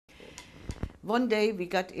One day we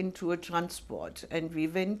got into a transport and we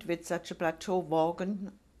went with such a plateau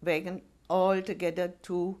wagon all together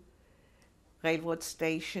to railroad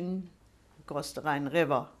station across the Rhine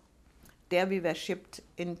River. There we were shipped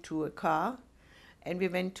into a car and we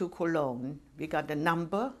went to Cologne. We got a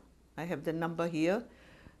number, I have the number here,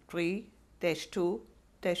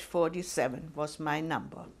 3-2-47 was my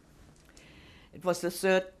number. It was the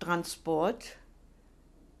third transport,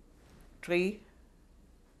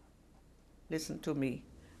 listen to me,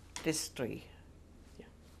 this 3, yeah.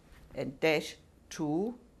 And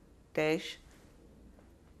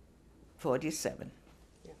 -2-47.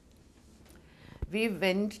 Yeah. We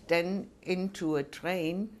went then into a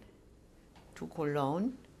train to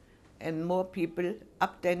Cologne, and more people,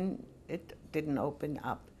 up then it didn't open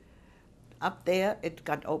up. Up there it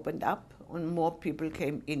got opened up and more people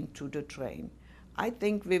came into the train. I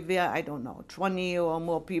think we were, I don't know, 20 or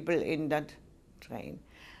more people in that train.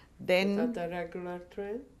 Then was that a regular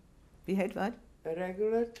train? We had what? A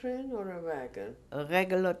regular train or a wagon? A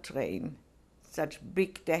regular train. Such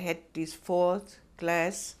big, they had this 4th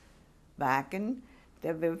class wagon.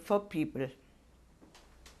 There were 4 people.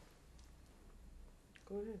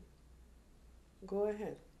 Go ahead. Go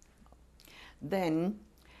ahead. Then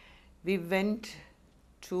we went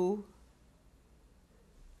to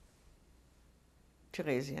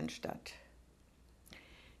Theresienstadt.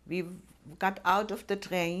 We got out of the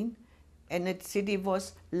train and the city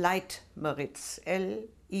was Leitmeritz,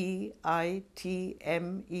 Leitmeritz.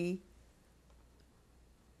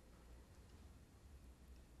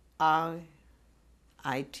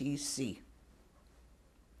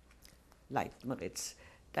 Leitmeritz.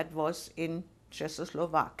 That was in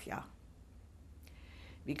Czechoslovakia.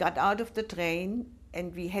 We got out of the train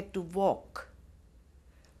and we had to walk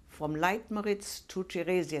from Leitmeritz to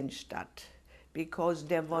Theresienstadt because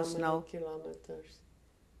there was How no... many kilometers?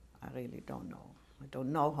 I really don't know. I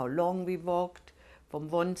don't know how long we walked from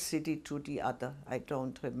one city to the other. I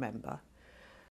don't remember.